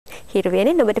හිරු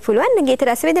වෙනින් ඔබට පුළුවන් ගීත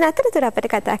රස විඳින අතරතුර අපට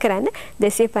කතා කරන්න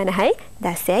 250යි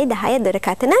 10යි 10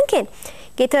 දුරකථන අංකයෙන්.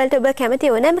 ගීත වලට ඔබ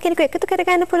කැමති ඕනෑම කෙනෙකු එකතු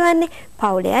කරගන්න පුළුවන්.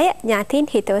 පවුලේ අය,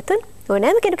 ඥාතීන්, හිතවතුන්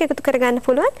ඕනෑම කෙනෙකු එකතු කරගන්න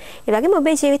පුළුවන්. ඒ වගේම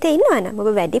ඔබේ ජීවිතේ ඉන්නවා නම්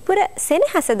ඔබ වැඩිපුර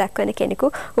සෙනෙහස දක්වන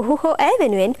කෙනෙකු ඔහු හෝ ඇය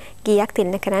වෙනුවෙන් ගීයක්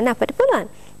තිලන කරන්න අපට පුළුවන්.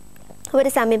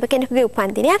 ඔබට සමීප කෙනෙකුගේ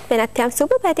උපන්දිනයක් වෙනත් යම්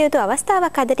සුබ පැතිය යුතු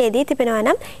අවස්ථාවක් අදට එදී තිබෙනවා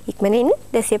නම් ඉක්මනින්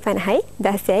 250යි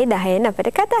 10යි 10න්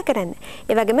අපට කතා කරන්න.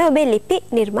 ඒ වගේම ඔබේ ලිපි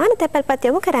නිර්මාණ තැපැල්පත්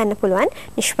යොමු කරන්න පුළුවන්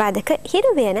නිෂ්පාදක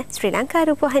හිරුවේන ශ්‍රී ලංකා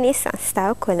රූපවාහිනී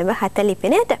සංස්ථාව කොළඹ 7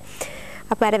 ලිපිනයට.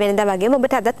 අප අර වෙනදා වගේම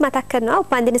ඔබට අදත් මතක් කරනවා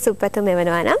උපන්දින සුබපැතුම්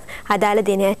එවනවා නම් අදාළ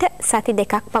දිනයට සති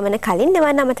දෙකක් පමණ කලින්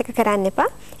එවන්න අමතක කරන්න එපා.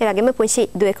 ඒ වගේම පුංචි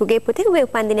දුවෙකුගේ පුතෙකුගේ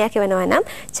උපන්දිනයක් එවනවා නම්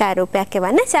ඡායාරූපයක්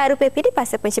එවන්න. ඡායාරූපේ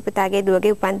පිටිපස්ස පුංචි පුතාගේ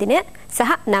දුවගේ උපන්දිනය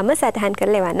සහ නම සටහන්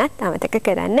කරලා එවන්නත් අමතක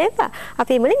කරන්න එපා.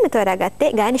 අපි මුලින්ම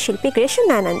තෝරාගත්තේ ගායන ශිල්පී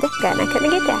ග්‍රේෂන් ආනන්ද ගායනා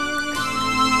කරන ගීතයක්.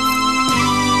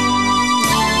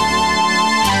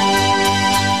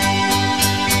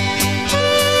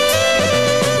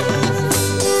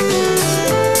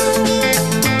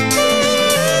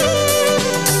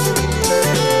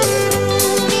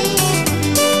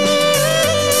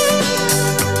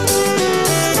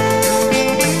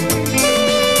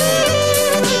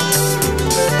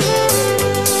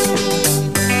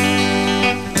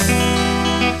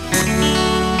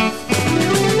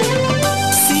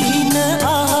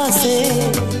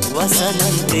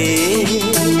 Wasanthe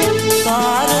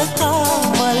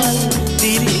Karakamal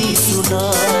Dilisuna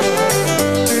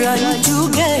Ranju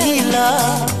Gehila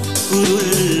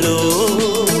Kurullo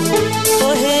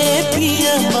Ohe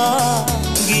Piyama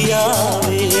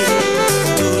Giyave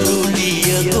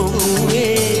Turuliya Gowe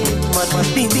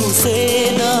Matpindu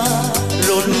Sena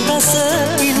Ronnasa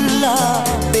Illa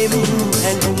Bemu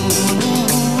Hanum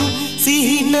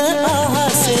Sihina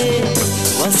Ahase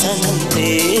Wasanthe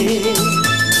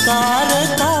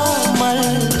Karakamal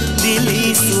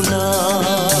Dilisuna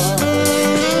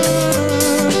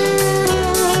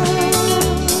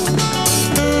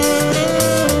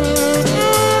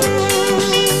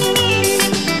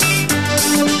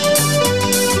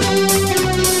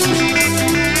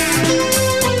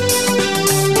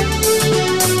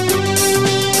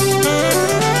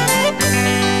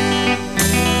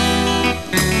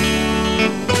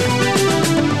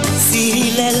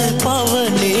Silal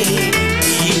pavane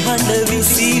handa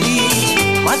visiri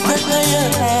matakaya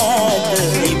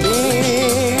adime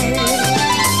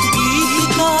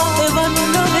geetika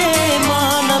evannave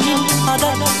manamin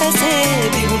ada ase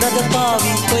dihunada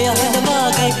pavi oyahada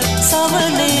wage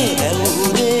savane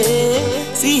elure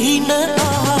sihina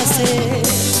ahase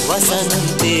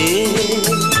wasante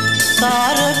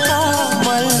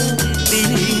karakamal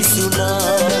dilisuna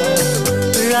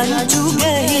ranju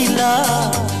gehila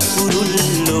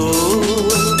kurullo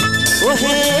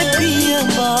Ohe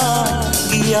Piyama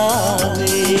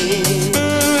Giyave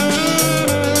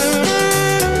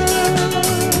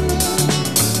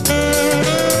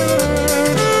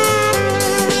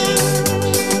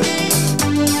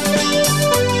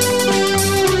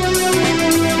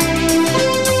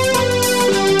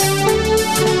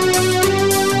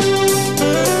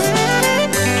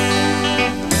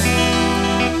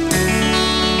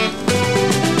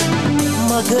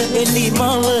Maga eli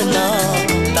mavana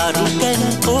Tarukan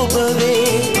obave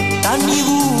tani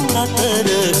වූ අතර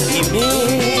හිමේ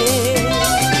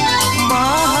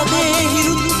මහදේ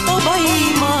හිරුත් ඔබයි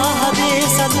මහදේ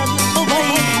සද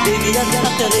ඔබයි දෙවියන්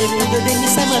අතරේ මුද දෙනි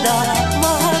සමදා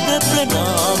මහද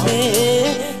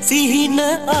ප්‍රණාමේ සිහින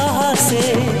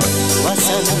අහසේ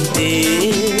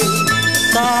වසන්තේ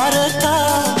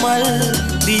තාරකාමල්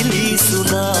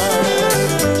දිලිසුනා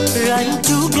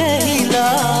රංචු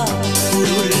ගැහිලා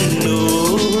කුරුල්ලෝ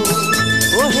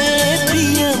Ohe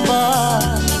Priyama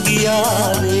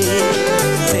Giyave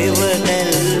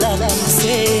Sevanella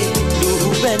se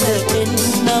Lubena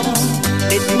ennam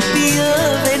Etpiya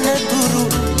vena guru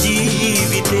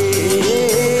jeevite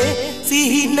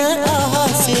Sihina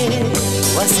ahase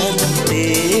Wasanthe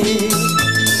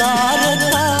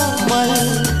Karakamal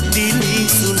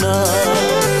Dilisuna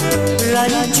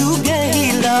Ranju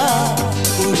gehila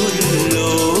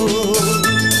Kurullo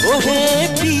Ohe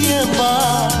Priyama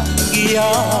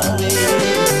Giyave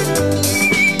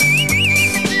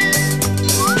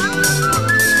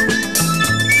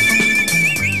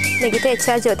ගීත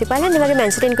HR. ජෝතිපාලන් වගේ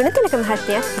මැන්චරින් ගුණතිලක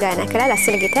මහත්මයා ගායනා කළ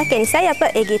ලස්සන ගීතයක්. ඒ නිසායි අප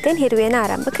ඒ ගීතෙන් හිරු වෙන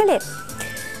ආරම්භ කළේ.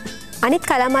 අනිත්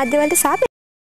කලා මාධ්‍ය වලට